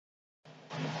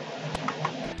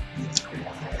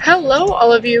Hello,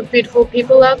 all of you beautiful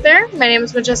people out there. My name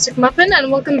is Majestic Muffin,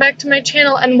 and welcome back to my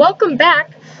channel, and welcome back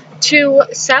to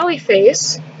Sally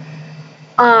Face.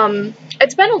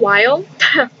 It's been a while.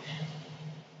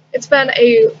 It's been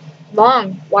a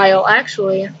long while,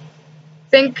 actually. I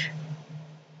think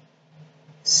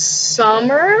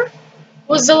summer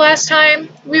was the last time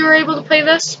we were able to play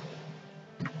this.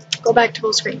 Go back to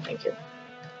full screen, thank you.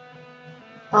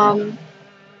 Oh,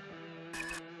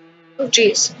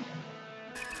 jeez.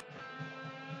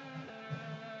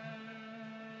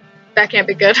 That can't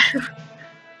be good.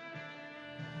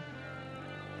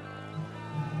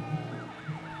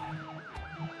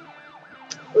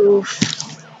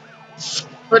 Oof.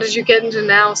 What did you get into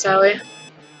now, Sally?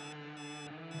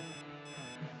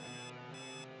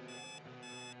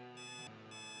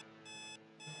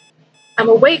 I'm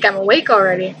awake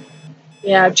already.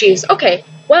 Yeah, geez. Okay,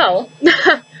 well,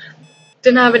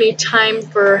 didn't have any time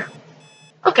for...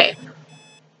 Okay.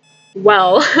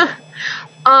 Well,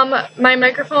 my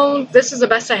microphone, this is the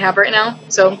best I have right now,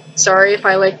 so sorry if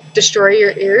I, like, destroy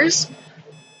your ears.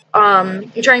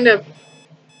 I'm trying to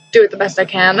do it the best I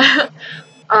can.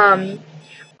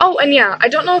 Oh, and yeah, I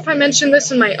don't know if I mentioned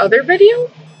this in my other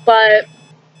video, but,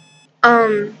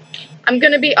 I'm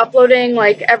gonna be uploading,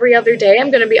 like, every other day.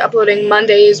 I'm gonna be uploading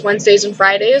Mondays, Wednesdays, and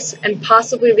Fridays, and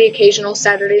possibly the occasional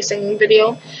Saturday singing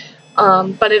video,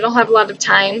 but I don't have a lot of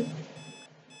time.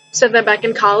 Said that back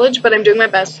in college, but I'm doing my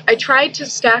best. I tried to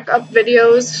stack up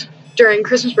videos during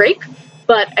Christmas break,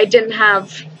 but I didn't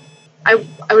have... I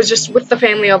was just with the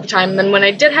family all the time, and then when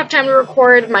I did have time to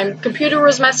record, my computer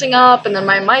was messing up, and then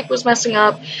my mic was messing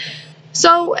up.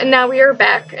 So, and now we are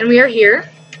back, and we are here,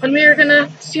 and we are gonna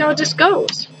see how this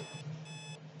goes.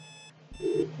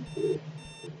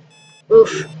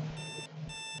 Oof.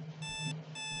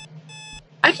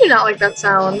 I do not like that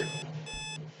sound.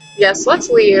 Yes, let's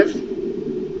leave.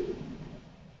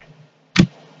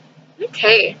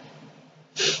 Okay.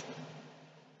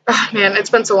 Oh man, it's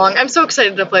been so long. I'm so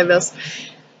excited to play this.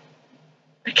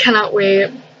 I cannot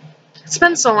wait. It's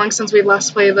been so long since we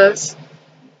last played this.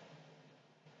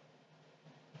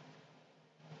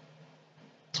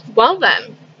 Well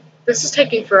then, this is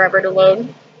taking forever to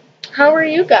load. How are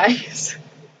you guys?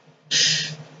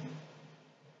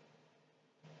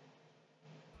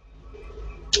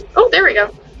 Oh, there we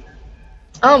go.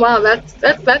 Oh wow,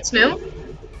 that's new.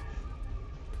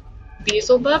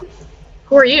 Beelzebub?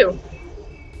 Who are you?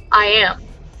 I am.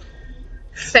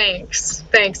 Thanks,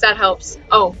 that helps.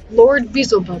 Oh, Lord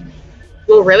Beelzebub.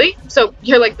 Well, really? So,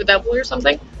 you're like the devil or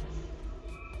something?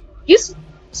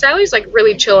 Sally's like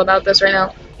really chill about this right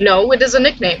now. No, it is a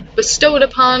nickname, bestowed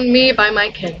upon me by my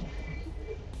king.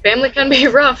 Family can be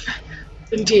rough.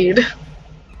 Indeed.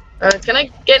 Can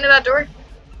I get into that door?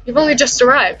 You've only just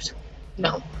arrived.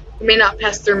 No, you may not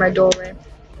pass through my doorway.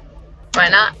 Why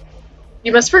not?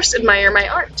 You must first admire my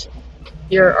art.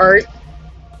 Your art?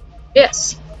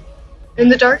 Yes. In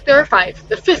the dark there are 5.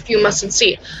 The 5th you mustn't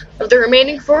see. Of the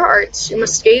remaining 4 arts, you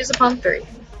must gaze upon 3.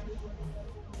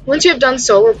 Once you have done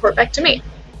so, report back to me.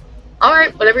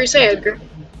 Alright, whatever you say, Edgar.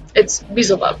 It's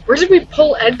Beelzebub. Where did we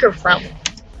pull Edgar from?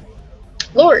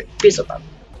 Lord Beelzebub.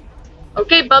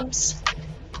 Okay, bubs.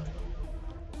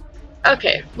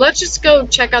 Okay, let's just go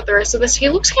check out the rest of this. He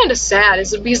looks kind of sad.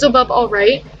 Is it Beelzebub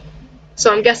alright?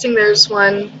 So I'm guessing there's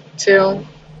 1, 2,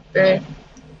 3,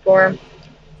 4,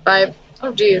 5.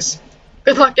 Oh, geez.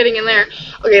 Good luck getting in there.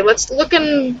 Okay, let's look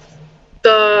in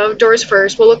the doors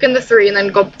first. We'll look in the 3 and then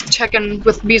go check in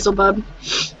with Beelzebub.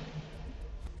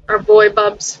 Our boy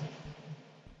Bubs.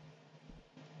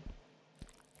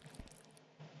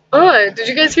 Oh, did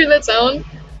you guys hear that sound?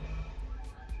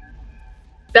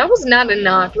 That was not a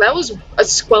knock. That was a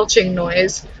squelching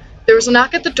noise. There was a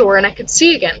knock at the door and I could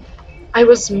see again. I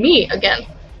was me again.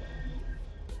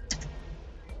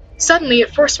 Suddenly,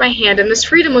 it forced my hand, and this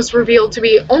freedom was revealed to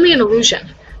be only an illusion.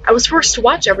 I was forced to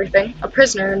watch everything, a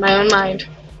prisoner in my own mind.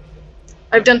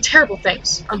 I've done terrible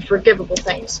things, unforgivable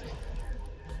things.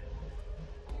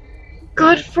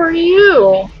 Good for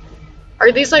you!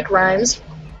 Are these like rhymes?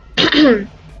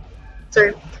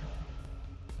 Sorry.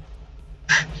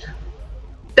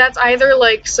 That's either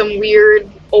like some weird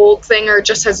old thing or it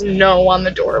just has no on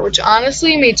the door, which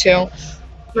honestly, me too.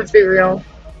 Let's be real.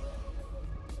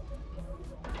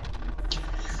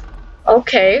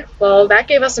 Okay, well that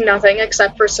gave us nothing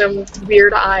except for some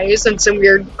weird eyes and some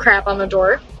weird crap on the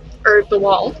door, or the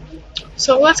wall.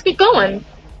 So let's get going.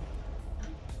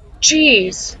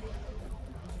 Jeez.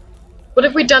 What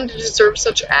have we done to deserve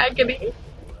such agony?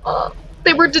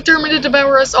 They were determined to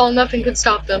devour us all, nothing could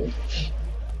stop them.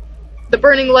 The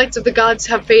burning lights of the gods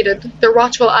have faded, their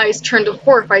watchful eyes turned to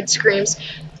horrified screams,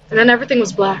 and then everything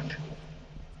was black.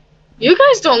 You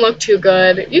guys don't look too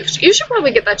good. You should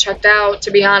probably get that checked out,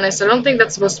 to be honest. I don't think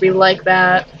that's supposed to be like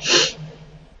that.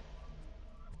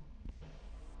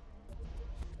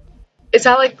 Is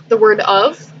that like the word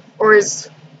of? Or is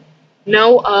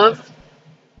no of?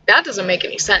 That doesn't make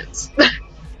any sense.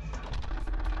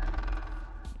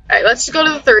 Alright, let's just go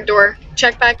to the third door.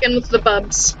 Check back in with the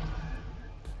bubs.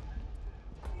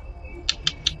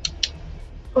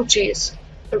 Oh jeez.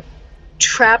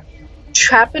 Trap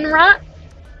and rot?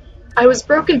 I was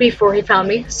broken before he found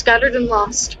me, scattered and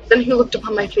lost. Then he looked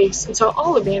upon my face and saw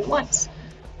all of me at once.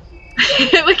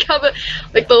 Like how the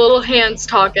little hands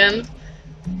talking.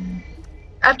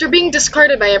 After being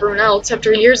discarded by everyone else,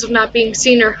 after years of not being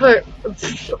seen or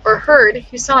heard,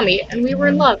 he saw me and we were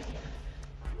in love.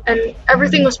 And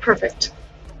everything was perfect.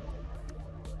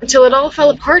 Until it all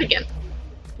fell apart again.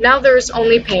 Now there is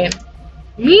only pain.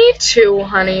 Me too,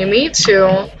 honey, me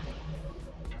too.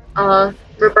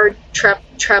 Ripper,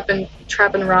 trap and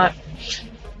rot.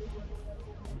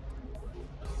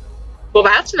 Well,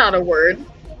 that's not a word.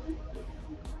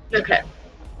 Okay.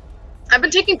 I've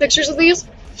been taking pictures of these,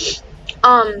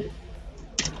 to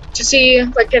see,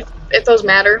 like, if those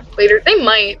matter later. They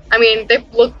might. I mean, they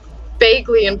look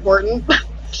vaguely important.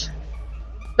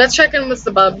 Let's check in with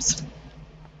the bubs.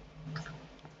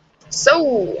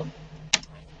 So,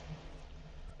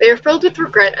 they are filled with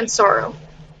regret and sorrow.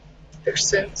 Their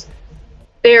sins.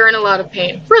 They are in a lot of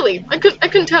pain. Really, I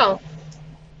couldn't tell.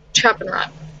 Trap and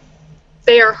rot.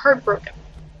 They are heartbroken.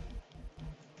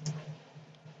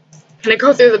 Can I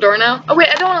go through the door now? Oh wait,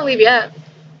 I don't want to leave yet.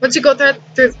 Once you go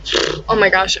through, oh my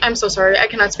gosh, I'm so sorry, I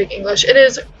cannot speak English. It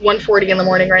is 1:40 in the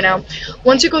morning right now.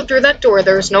 Once you go through that door,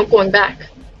 there is no going back.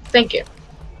 Thank you.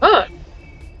 Oh,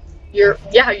 you're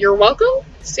welcome.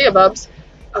 See ya, bubs.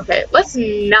 Okay, let's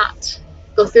not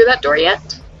go through that door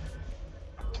yet.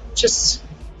 Just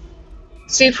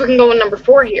see if we can go in number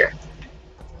 4 here.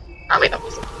 I mean,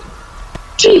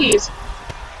 jeez.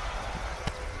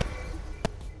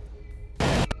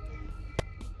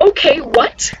 Okay,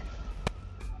 what?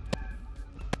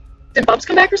 Did Bubs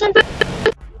come back or something?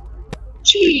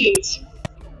 Jeez.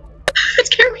 It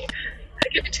scared me. I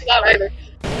didn't get it too loud either.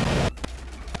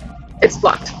 It's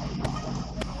blocked.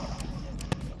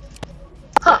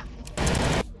 Huh.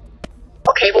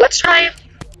 Okay, well let's try it.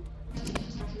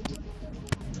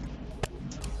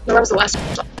 No, that was the last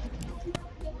one.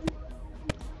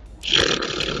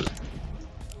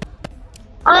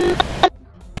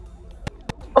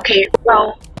 Okay,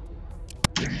 well.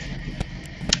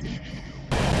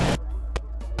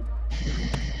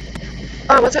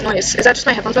 Oh, what's that noise? Is that just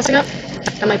my headphones messing up?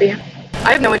 That might be.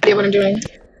 I have no idea what I'm doing.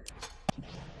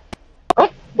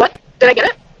 Oh, what? Did I get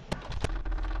it?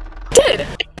 Did!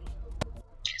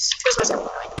 Yes, where's my sound?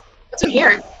 What's in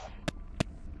here?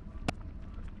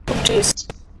 Oh, jeez.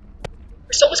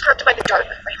 Her soul was corrupted by the dark,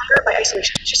 by hunger, by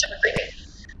isolation. She suffered greatly.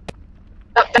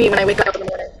 That me when I wake up in the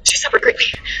morning. She suffered greatly.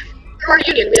 Through our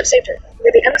union, we have saved her. We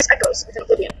are the endless echoes of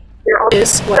oblivion. We are all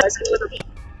is, was, and will ever be.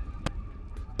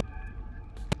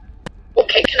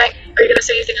 Okay, are you gonna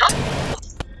say anything else?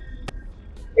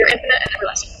 You're infinite and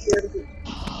everlasting. You're the root.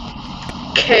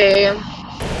 Okay.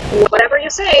 Whatever you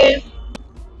say.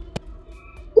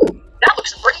 Ooh, that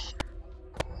looks important.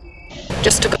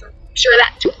 Just took a picture of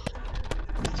that too.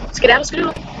 Skedaddle,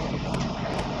 skedoodle.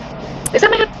 Is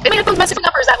my headphones messing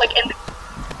up, or is that like in the...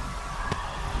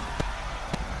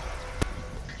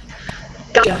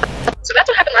 Gotcha. So that's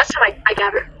what happened last time I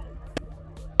gathered.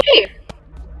 Hey.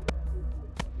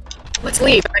 Let's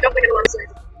leave. I don't think I want to say.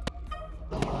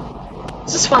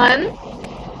 This is fun.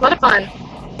 A lot of fun.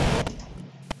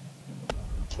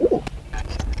 Ooh.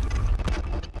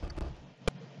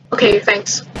 Okay,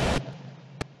 thanks.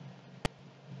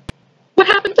 What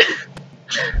happened?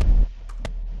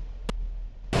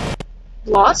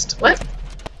 Lost? What?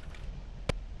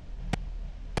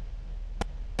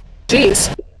 Jeez.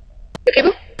 Okay,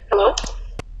 boo? Hello?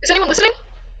 Is anyone listening?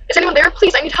 Is anyone there?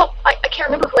 Please, I need help. I can't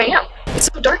remember who I am. It's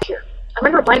so dark here. I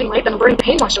remember a blinding light, then a burning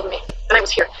pain washed over me. Then I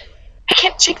was here. I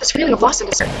can't shake this feeling of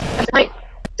lostness. Am I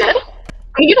dead?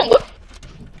 I mean, you don't look...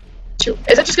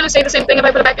 Is it just gonna say the same thing if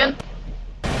I put it back in?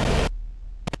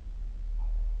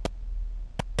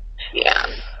 Yeah.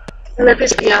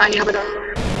 Yeah, I have it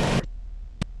on.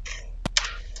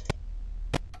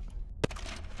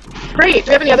 Great. Do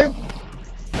we have any other?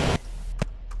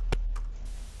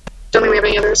 Don't think we have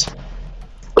any others.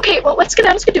 Okay, well, let's get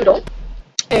out of Skadoodle.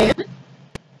 And...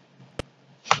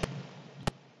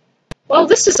 well,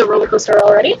 this is a roller coaster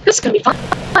already. This is gonna be fun.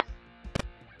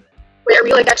 Wait, are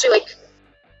we, like, actually, like,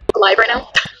 alive right now?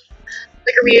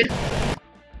 Like, are we...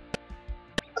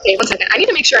 okay, 1 second. I need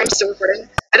to make sure I'm still recording.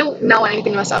 I don't want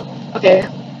anything to mess up. Okay.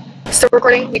 Still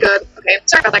recording? We good? Okay,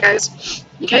 sorry about that, guys.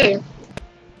 Okay.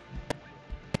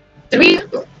 Did we...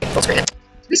 Oh, full screen it.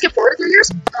 Did we skip forward 3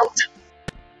 years?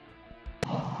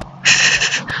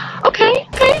 Okay,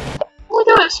 okay. Oh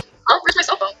my gosh. Oh, where's my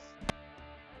cell phone?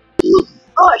 Ooh.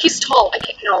 Oh, he's tall. I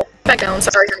can't... No. Back down.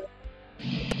 Sorry, honey.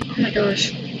 Oh my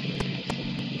gosh.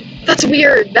 That's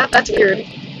weird. That's weird.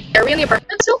 Are we in the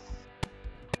apartment still?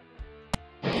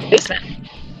 Basement.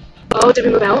 Oh, did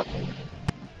we move out?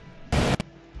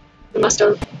 We must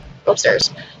have. Go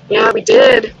upstairs. Yeah, we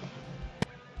did.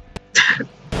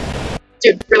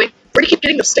 Dude, really? Where do you keep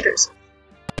getting those stickers?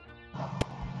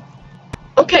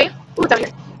 Okay. Ooh, down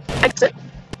here. Exit.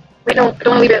 Wait, no, I don't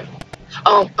want to leave it.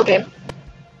 Oh, okay.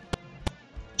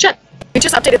 Shit. We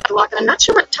just updated the lock, and I'm not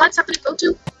sure what Todd's happened to go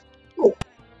to. Ooh.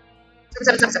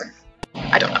 7777.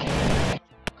 I don't know.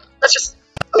 Let's just...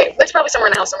 Okay, it's probably somewhere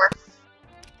in the house somewhere.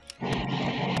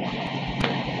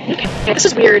 Okay, this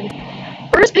is weird.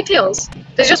 Where's Pigtails?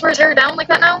 Does he just wear his hair down like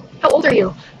that now? How old are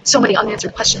you? So many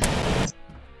unanswered questions.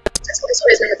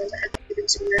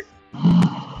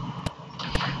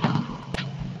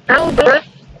 Oh, brother.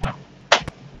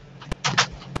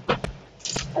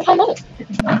 Oh, hello.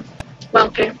 Well,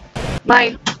 okay.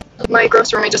 My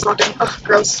gross roommate just walked in. Ugh,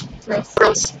 gross.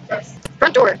 Gross.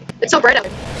 Front door. It's so bright out.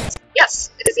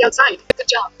 Yes, it is the outside. Good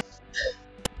job.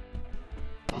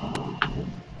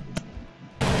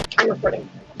 I'm recording.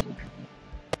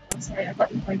 I'm sorry, I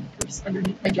buttoned my purse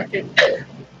underneath my jacket. Way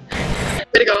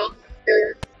to go.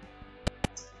 Failure.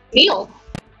 Neil.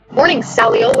 Morning,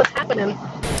 Salio. What's happening?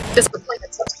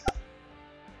 Disappointment.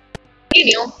 Hey,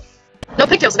 Neil. No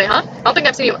pigtails today, huh? I don't think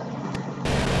I've seen you.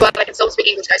 But I can still speak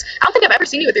English, guys. I don't think I've ever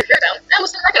seen you with your hair down. I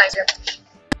almost didn't recognize you.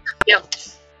 Yeah.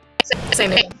 Same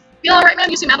name. You alright,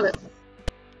 man? You seem out of it.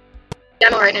 Yeah,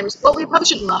 I'm alright, neighbors. Well, we probably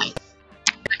shouldn't lie.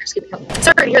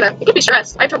 Sorry to hear that. You could be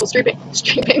stressed. I have trouble streaming. I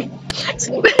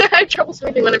have trouble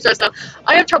sleeping when I'm stressed out.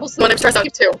 I have trouble sleeping when I'm stressed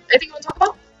out too. Anything you want to talk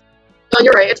about? No,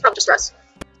 you're right. It's probably just stress.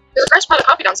 There's a fresh pot of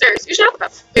coffee downstairs. You should have the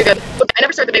cup. You're good. Look, I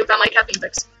never start the day without my caffeine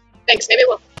fix. Thanks. Maybe I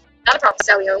will. Not a problem,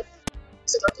 Salio.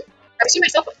 Have you seen my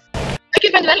cell phone? I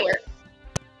can find it anywhere.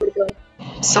 Where'd it go?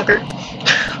 Sucker.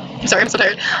 I'm sorry. I'm so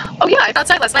tired. Oh yeah, I was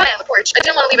outside last night on the porch. I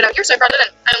didn't want to leave it out here, so I brought it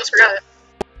in. I almost forgot it.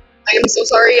 I am so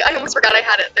sorry. I almost forgot I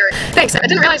had it there. Thanks. I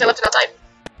didn't realize I left it outside.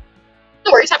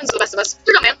 No worries. Happens to the best of us.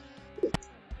 Here you go, man.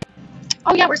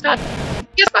 Oh yeah, where's Todd?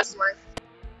 He has glasses tomorrow.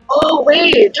 Oh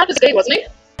wait, Todd was gay, wasn't he?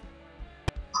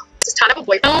 Does Todd have a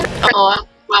boyfriend? Aw,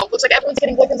 wow. Looks like everyone's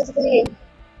getting boyfriends except for me.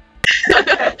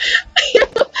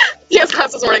 He has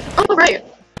glasses this morning. Oh right.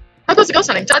 How close to ghost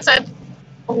hunting? Todd said.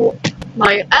 Oh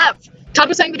my F. Todd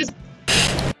was saying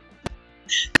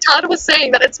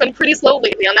that it's been pretty slow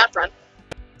lately on that front.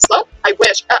 Slow? I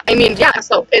wish. I mean, yeah,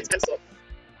 slow. It's been slow.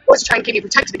 Always trying to keep you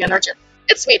protected again, aren't you?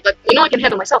 It's sweet, but you know I can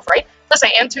handle myself, right? Plus,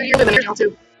 I am 2 years older than you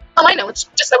too. Oh, I know. It's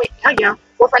just that yeah.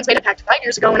 4 friends made a pact 5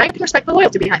 years ago, and I can respect the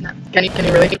loyalty behind that. Can you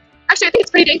really? Actually, I think it's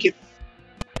pretty dang cute.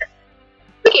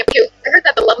 Speaking of cute, I heard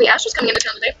that the lovely Ash was coming into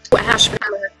town today. Oh, Ash, the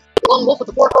lone wolf with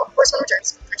the 4 horsemen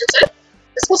returns. Aren't you excited?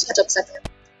 We're supposed to catch up this afternoon.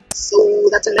 So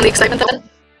that's another excitement then.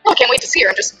 Oh, I can't wait to see her.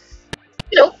 I'm just,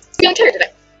 feeling tired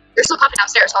today. There's still coffee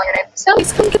downstairs calling your name.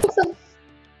 Sally's, come get the film.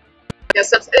 Yes,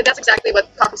 that's exactly what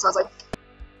coffee smells like.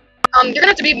 You're gonna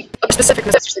have to be specific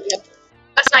with this sleeping.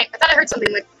 Last night, I thought I heard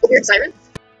something like a weird siren.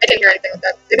 I didn't hear anything like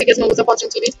that. Maybe Gizmo was up watching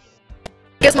TV.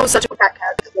 Gizmo was such a fat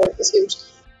cat. It was huge.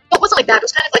 No, it wasn't like that. It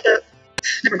was kind of like a...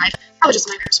 Never mind. Probably just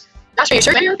my nerves. Josh, are you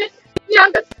sure you're okay? Yeah,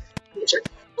 I'm good. Are you sure?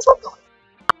 Let's work going.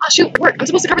 Oh, shoot, work. I'm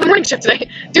supposed to cover the morning shift today.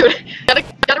 Dude, gotta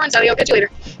run, Sally. I'll catch you later.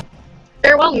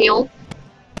 Farewell, Neil.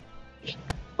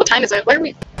 What time is it? Where are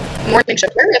we? Morning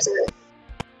shift. Where are we at so early?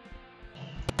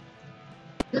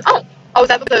 Oh, is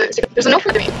that the... There's a note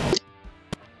for me.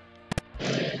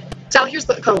 Sal, here's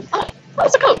the code. Oh,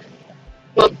 what's the code?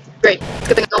 Well, great. It's a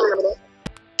good thing I don't remember that.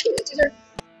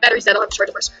 Battery's dead. I'll have to charge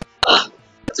it first. Ugh,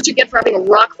 that's what you get for having a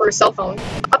rock for a cell phone.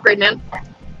 Upgrade, man.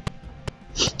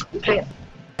 Okay.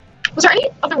 Was there any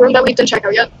other room that we didn't check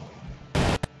out yet?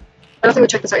 I don't think we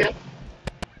checked this out yet.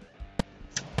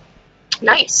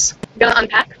 Nice. You gonna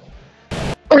unpack?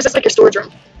 Or is this like your storage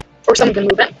room? Or someone can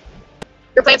move in?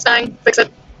 Your plant's dying. Fix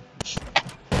it.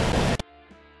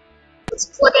 Let's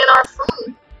plug in our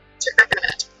phone. Check back in a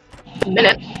minute. A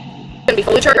minute? Gonna be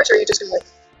fully charged, or are you just gonna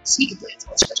sneak plants?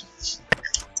 Let's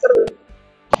go to the room.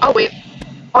 Oh wait.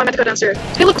 Oh, I meant to go downstairs.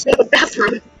 Hey, look, we have a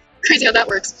bathroom. Crazy how that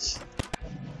works.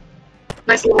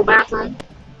 Nice little bathroom.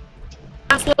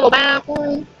 Nice little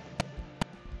bathroom.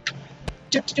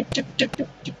 You're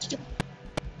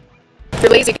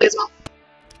lazy as well.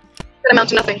 That amount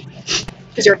to nothing.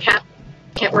 Because you're a cat.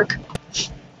 Can't work.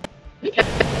 Okay.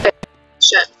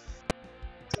 Shit.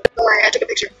 Don't worry, I took a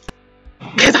picture.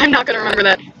 I'm not gonna remember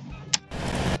that.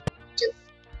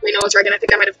 Wait, no, it's Reagan. I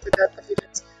think I might have put that a few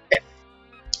times. Okay.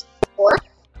 4.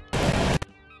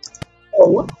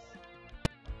 O.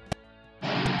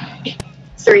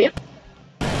 3.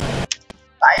 5.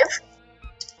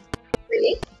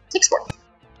 3. 6, 4.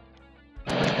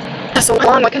 That's so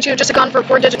long. Why can't you have just gone for a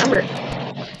 4-digit number?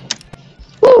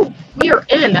 Woo! We are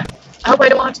in. I hope I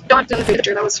don't have to do the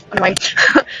future. That was annoying.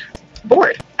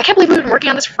 Bored. I can't believe we've been working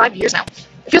on this for 5 years now.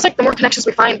 It feels like the more connections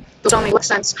we find, those only make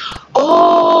sense.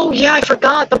 Oh, yeah, I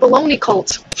forgot. The bologna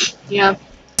cult. Yeah,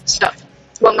 stuff.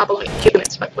 Well, not bologna,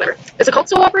 humans, but whatever. Is the cult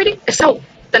still operating? If so,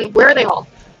 then where are they all?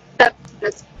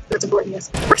 That's important, yes.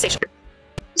 Workstation.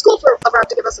 It's cool for Rob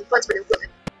to give us some plans for your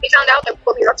equipment. We found out that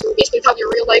what we were up to was basically probably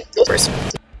your real life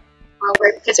Ghostbusters.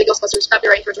 Right, can't say Ghostbusters,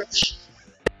 copyright infringement. Is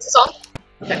this on?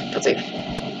 Okay, let's see.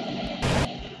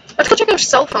 Let's go check our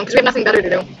cell phone, because we have nothing better to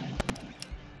do.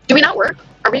 Do we not work?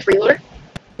 Are we a freeloader?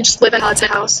 We just live in Hudson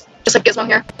House, just like Gizmo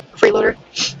here, a freeloader.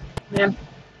 Man.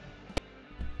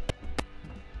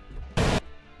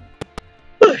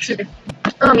 Oh, excuse me.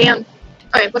 Oh, man.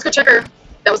 Alright, let's go check our...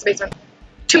 That was the basement.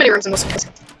 Too many rooms in this place.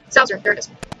 Sounds room, there it is.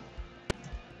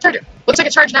 Charger. Looks like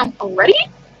it's charged now. Already?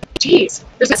 Jeez.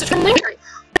 There's a message from Larry.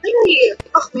 Larry!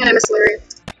 Oh, man, I miss Larry.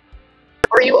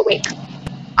 Are you awake?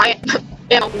 I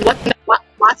am.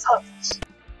 What's up?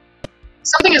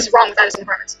 Something is wrong with Addison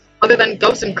Apartments, other than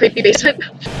ghosts and creepy basement.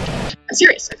 I'm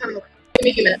serious. I found him. Give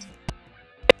me a few minutes.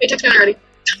 Hey, text me when you're ready.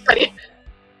 Ready?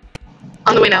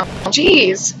 On the way now.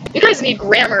 Jeez. You guys need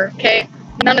grammar, okay?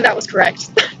 None of that was correct.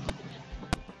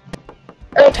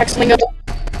 Oh, text lingo.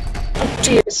 Oh,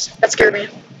 jeez. That scared me.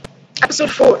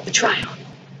 Episode 4, The Trial.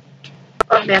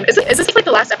 Oh, man. Is this like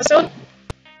the last episode?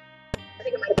 I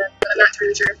think it might have been, but I'm not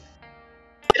entirely sure.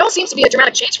 It all seems to be a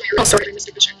dramatic change from your real story,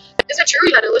 Mr. Fisher. Is it true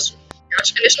you had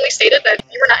initially stated that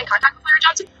you were not in contact with Larry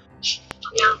Johnson?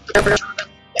 Yeah, I forgot about that.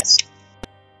 Yes.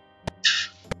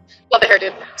 Love the hair,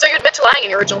 dude. So you admit to lying in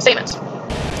your original statements?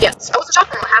 Yes. I wasn't shocked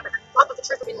when what happened. I thought that the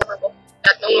truth would be more hurtful.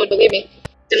 That no one would believe me.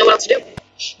 Didn't know what else to do.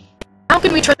 How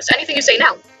can we trust anything you say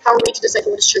now? How are we to decipher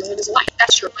what is true and what is a lie?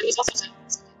 That's true, but he's also saying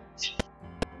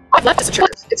I've left this a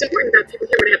truth. It's important that people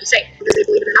hear what I have to say. Whether they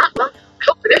believe it or not, well, I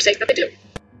hope for their sake that they do.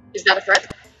 Is that a threat?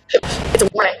 It's a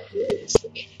warning.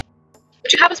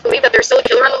 Would you have us believe that there's still a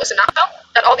killer on the loose and not found?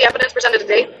 That all the evidence presented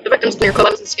today, the victim's clear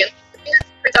clothes and skin, the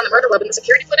fingerprints on the murder weapon, the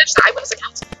security footage, the eyewitness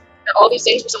accounts, that all these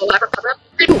things were some elaborate cover-up?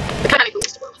 Pretty cool. The kind of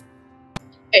believes the world.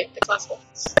 Hey, it's possible.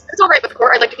 If it's alright with the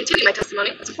court, I'd like to continue my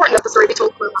testimony. It's important that the story be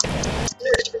told clearly in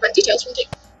order to prevent details from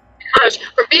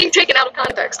being taken out of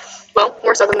context. Well,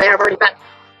 more so than they have already been.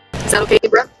 Is that okay,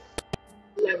 bro?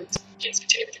 Yeah, please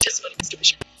continue with your testimony, Mr.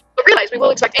 Fisher. But realize we will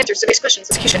expect answers to these questions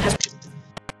the execution has.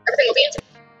 Everything will be answered.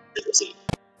 Let's proceed.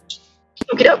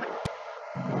 Okie doke.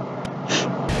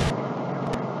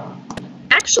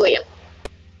 Actually,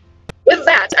 with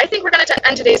that, I think we're going to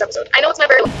end today's episode. I know it's not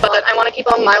very long, but I want to keep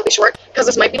them mildly short, because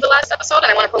this might be the last episode, and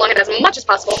I want to prolong it as much as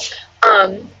possible.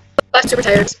 Plus, super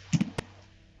tired.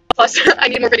 Plus, I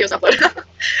need more videos uploaded.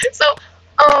 So,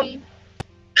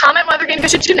 comment what other game you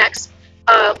should do next.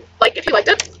 Like if you liked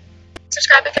it.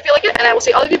 Subscribe if you like it, and I will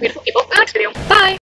see all of you beautiful people in the next video. Bye!